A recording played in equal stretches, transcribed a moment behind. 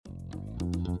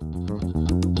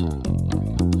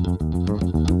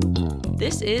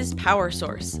This is Power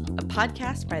Source, a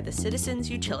podcast by the Citizens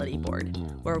Utility Board,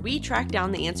 where we track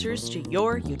down the answers to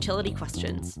your utility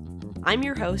questions. I'm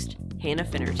your host, Hannah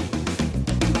Finnerty.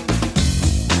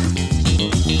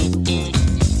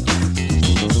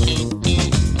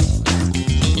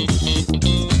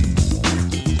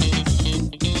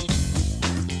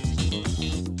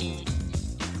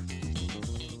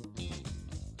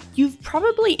 You've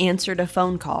probably answered a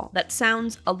phone call that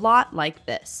sounds a lot like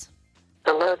this.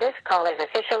 Hello, this call is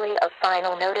officially a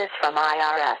final notice from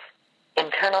IRS,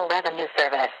 Internal Revenue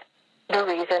Service. The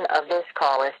reason of this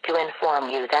call is to inform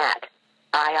you that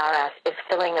IRS is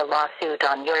filing a lawsuit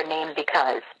on your name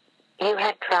because you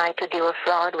had tried to do a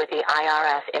fraud with the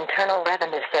IRS Internal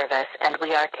Revenue Service, and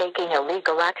we are taking a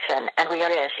legal action and we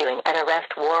are issuing an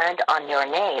arrest warrant on your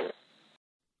name.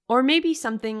 Or maybe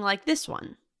something like this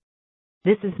one.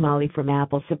 This is Molly from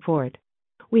Apple Support.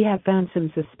 We have found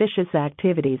some suspicious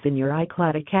activities in your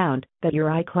iCloud account that your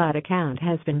iCloud account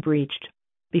has been breached.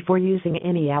 Before using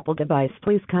any Apple device,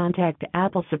 please contact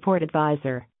Apple Support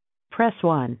Advisor. Press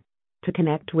 1 to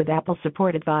connect with Apple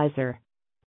Support Advisor.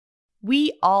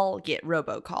 We all get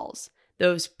robocalls,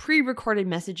 those pre-recorded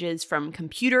messages from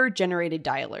computer-generated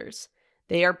dialers.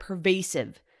 They are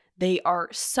pervasive, they are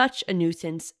such a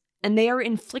nuisance, and they are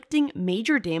inflicting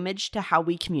major damage to how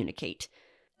we communicate.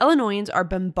 Illinoisans are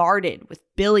bombarded with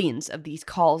billions of these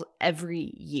calls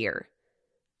every year.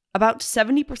 About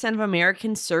 70% of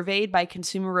Americans surveyed by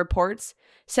Consumer Reports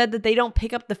said that they don't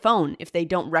pick up the phone if they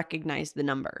don't recognize the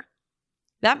number.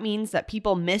 That means that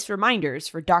people miss reminders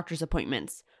for doctor's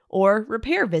appointments or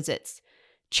repair visits.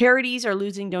 Charities are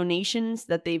losing donations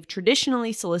that they've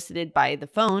traditionally solicited by the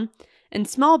phone, and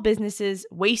small businesses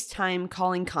waste time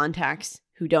calling contacts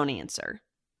who don't answer.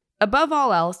 Above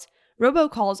all else,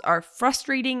 robocalls are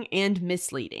frustrating and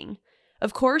misleading.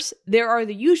 Of course, there are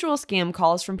the usual scam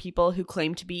calls from people who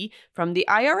claim to be from the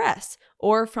IRS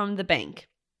or from the bank.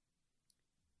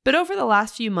 But over the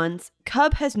last few months,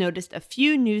 Cub has noticed a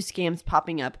few new scams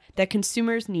popping up that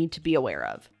consumers need to be aware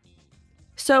of.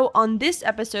 So on this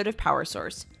episode of Power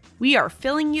Source, we are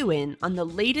filling you in on the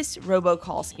latest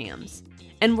robocall scams.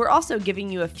 And we're also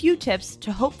giving you a few tips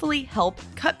to hopefully help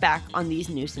cut back on these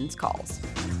nuisance calls.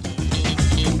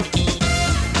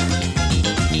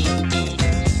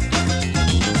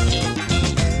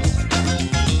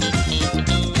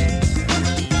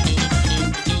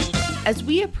 As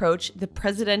we approach the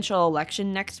presidential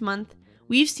election next month,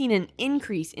 we've seen an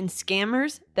increase in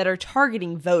scammers that are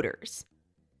targeting voters.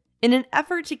 In an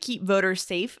effort to keep voters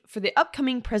safe for the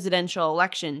upcoming presidential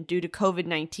election due to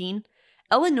COVID-19,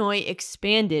 Illinois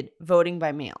expanded voting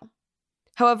by mail.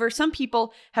 However, some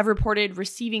people have reported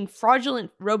receiving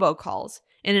fraudulent robocalls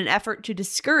in an effort to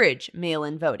discourage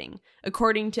mail-in voting,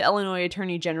 according to Illinois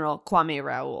Attorney General Kwame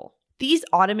Raoul. These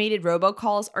automated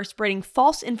robocalls are spreading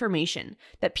false information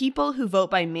that people who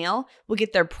vote by mail will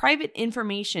get their private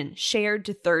information shared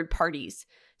to third parties,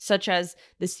 such as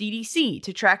the CDC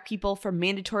to track people for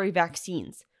mandatory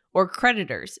vaccines, or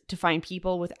creditors to find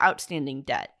people with outstanding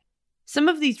debt. Some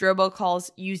of these robocalls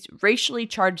used racially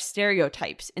charged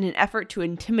stereotypes in an effort to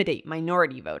intimidate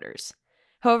minority voters.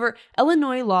 However,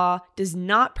 Illinois law does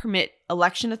not permit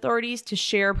election authorities to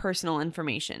share personal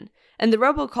information, and the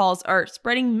robocalls are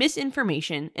spreading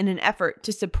misinformation in an effort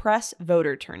to suppress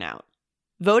voter turnout.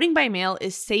 Voting by mail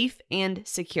is safe and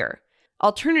secure.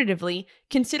 Alternatively,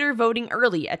 consider voting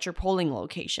early at your polling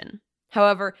location.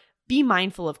 However, be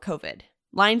mindful of COVID.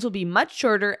 Lines will be much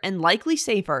shorter and likely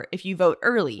safer if you vote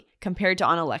early compared to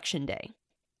on election day.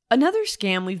 Another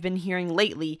scam we've been hearing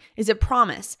lately is a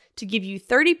promise to give you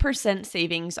 30%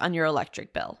 savings on your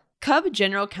electric bill. Cub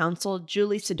General Counsel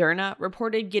Julie Sederna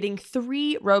reported getting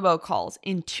 3 robocalls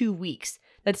in 2 weeks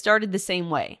that started the same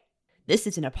way. This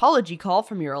is an apology call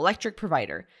from your electric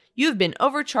provider. You have been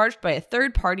overcharged by a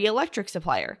third-party electric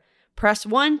supplier. Press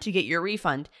 1 to get your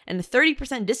refund and a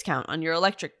 30% discount on your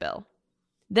electric bill.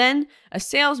 Then, a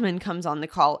salesman comes on the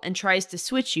call and tries to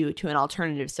switch you to an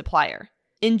alternative supplier.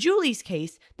 In Julie's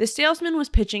case, the salesman was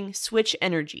pitching Switch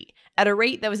Energy at a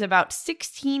rate that was about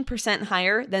 16%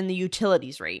 higher than the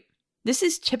utilities rate. This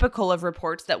is typical of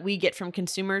reports that we get from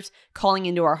consumers calling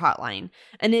into our hotline,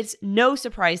 and it's no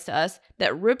surprise to us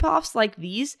that ripoffs like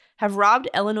these have robbed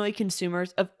Illinois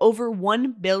consumers of over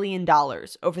 $1 billion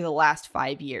over the last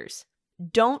 5 years.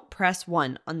 Don't press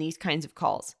 1 on these kinds of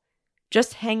calls.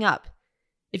 Just hang up.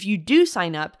 If you do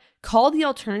sign up, call the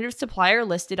alternative supplier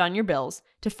listed on your bills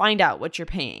to find out what you're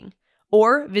paying,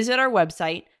 or visit our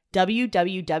website,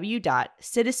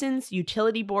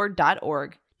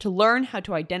 www.citizensutilityboard.org, to learn how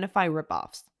to identify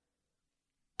ripoffs.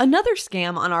 Another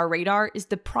scam on our radar is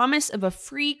the promise of a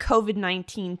free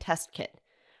COVID-19 test kit.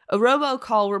 A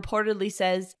robocall reportedly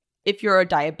says, if you're a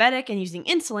diabetic and using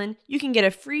insulin, you can get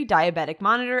a free diabetic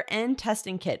monitor and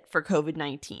testing kit for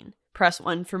COVID-19. Press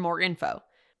 1 for more info.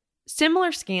 Similar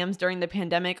scams during the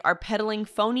pandemic are peddling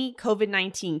phony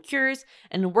COVID-19 cures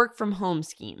and work-from-home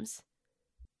schemes.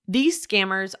 These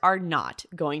scammers are not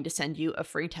going to send you a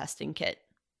free testing kit.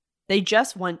 They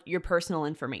just want your personal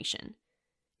information.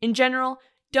 In general,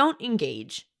 don't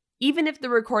engage, even if the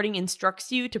recording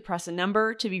instructs you to press a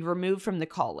number to be removed from the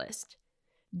call list.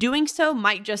 Doing so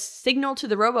might just signal to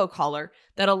the robocaller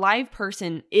that a live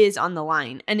person is on the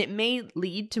line, and it may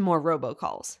lead to more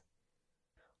robocalls.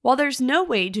 While there's no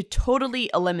way to totally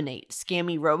eliminate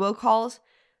scammy robocalls,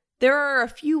 there are a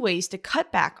few ways to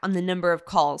cut back on the number of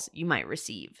calls you might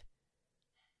receive.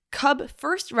 CUB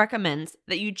first recommends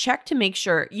that you check to make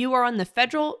sure you are on the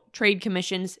Federal Trade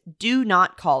Commission's Do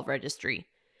Not Call registry.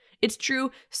 It's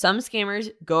true, some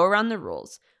scammers go around the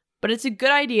rules, but it's a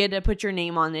good idea to put your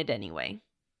name on it anyway.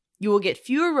 You will get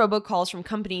fewer robocalls from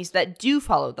companies that do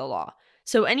follow the law,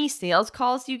 so any sales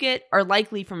calls you get are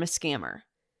likely from a scammer.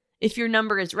 If your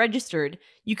number is registered,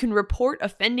 you can report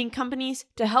offending companies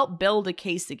to help build a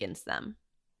case against them.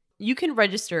 You can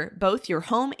register both your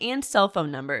home and cell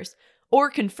phone numbers, or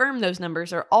confirm those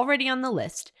numbers are already on the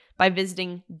list by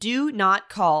visiting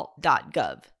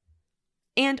donotcall.gov.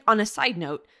 And on a side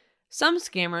note, some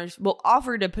scammers will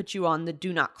offer to put you on the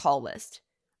Do Not Call list.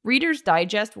 Reader's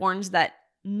Digest warns that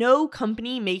no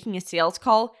company making a sales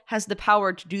call has the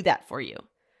power to do that for you.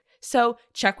 So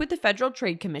check with the Federal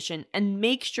Trade Commission and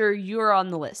make sure you're on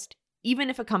the list, even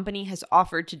if a company has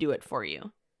offered to do it for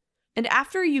you. And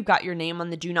after you've got your name on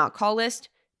the Do Not Call list,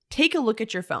 take a look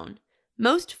at your phone.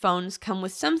 Most phones come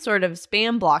with some sort of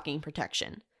spam blocking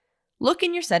protection. Look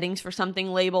in your settings for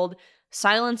something labeled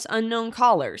Silence Unknown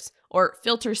Callers or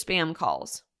Filter Spam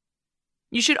Calls.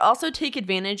 You should also take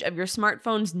advantage of your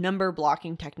smartphone's number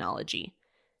blocking technology.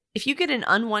 If you get an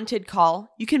unwanted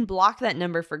call, you can block that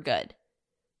number for good.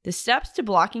 The steps to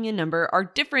blocking a number are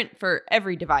different for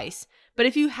every device, but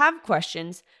if you have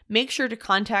questions, make sure to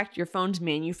contact your phone's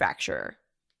manufacturer.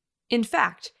 In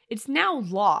fact, it's now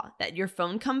law that your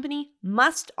phone company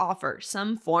must offer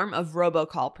some form of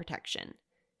robocall protection.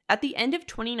 At the end of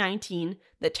 2019,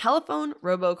 the Telephone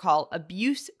Robocall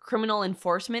Abuse, Criminal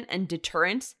Enforcement and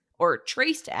Deterrence, or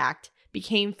TRACED Act,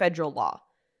 became federal law.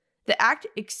 The act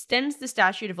extends the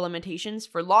statute of limitations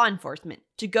for law enforcement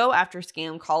to go after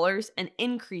scam callers and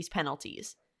increase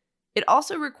penalties. It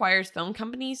also requires phone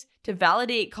companies to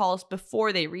validate calls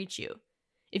before they reach you.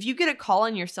 If you get a call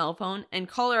on your cell phone and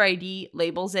caller ID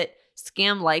labels it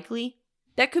scam likely,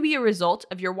 that could be a result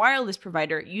of your wireless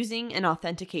provider using an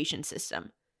authentication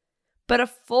system. But a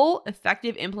full,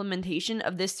 effective implementation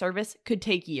of this service could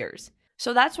take years,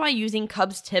 so that's why using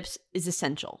CUB's tips is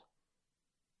essential.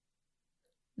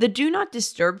 The Do Not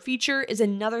Disturb feature is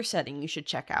another setting you should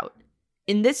check out.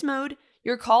 In this mode,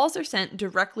 your calls are sent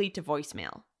directly to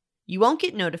voicemail. You won't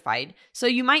get notified, so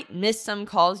you might miss some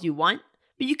calls you want,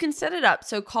 but you can set it up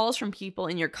so calls from people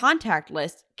in your contact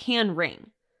list can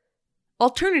ring.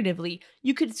 Alternatively,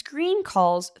 you could screen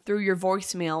calls through your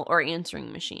voicemail or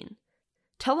answering machine.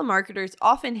 Telemarketers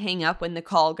often hang up when the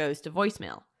call goes to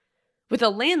voicemail. With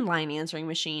a landline answering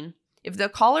machine, if the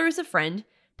caller is a friend,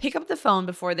 pick up the phone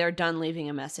before they're done leaving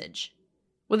a message.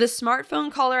 With a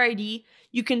smartphone caller ID,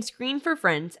 you can screen for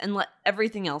friends and let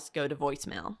everything else go to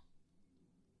voicemail.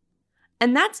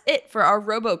 And that's it for our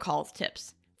robocalls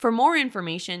tips. For more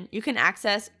information, you can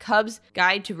access CUB's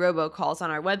Guide to Robocalls on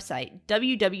our website,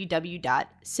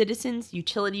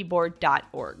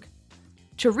 www.citizensutilityboard.org.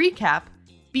 To recap,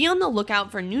 be on the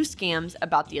lookout for new scams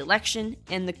about the election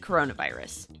and the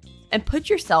coronavirus. And put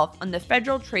yourself on the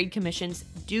Federal Trade Commission's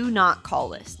Do Not Call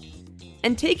list.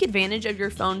 And take advantage of your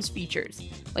phone's features,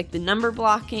 like the number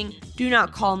blocking, Do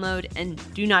Not Call mode, and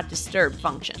Do Not Disturb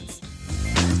functions.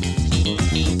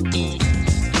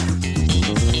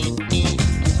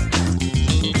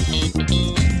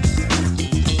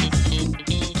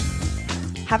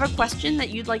 Have a question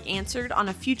that you'd like answered on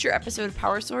a future episode of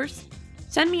Power Source?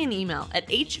 Send me an email at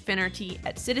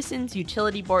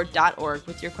hfinnerty@citizensutilityboard.org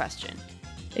with your question.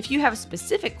 If you have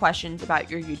specific questions about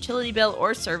your utility bill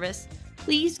or service,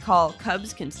 please call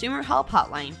CUB's Consumer Help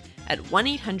Hotline at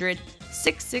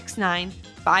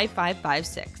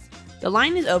 1-800-669-5556. The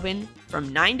line is open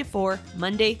from 9 to 4,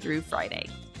 Monday through Friday.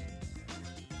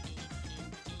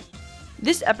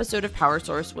 This episode of Power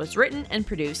Source was written and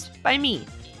produced by me,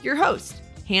 your host,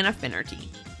 Hannah Finnerty.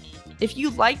 If you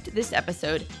liked this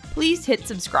episode, please hit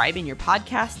subscribe in your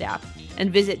podcast app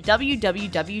and visit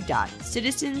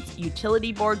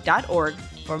www.citizensutilityboard.org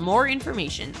for more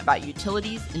information about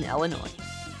utilities in Illinois.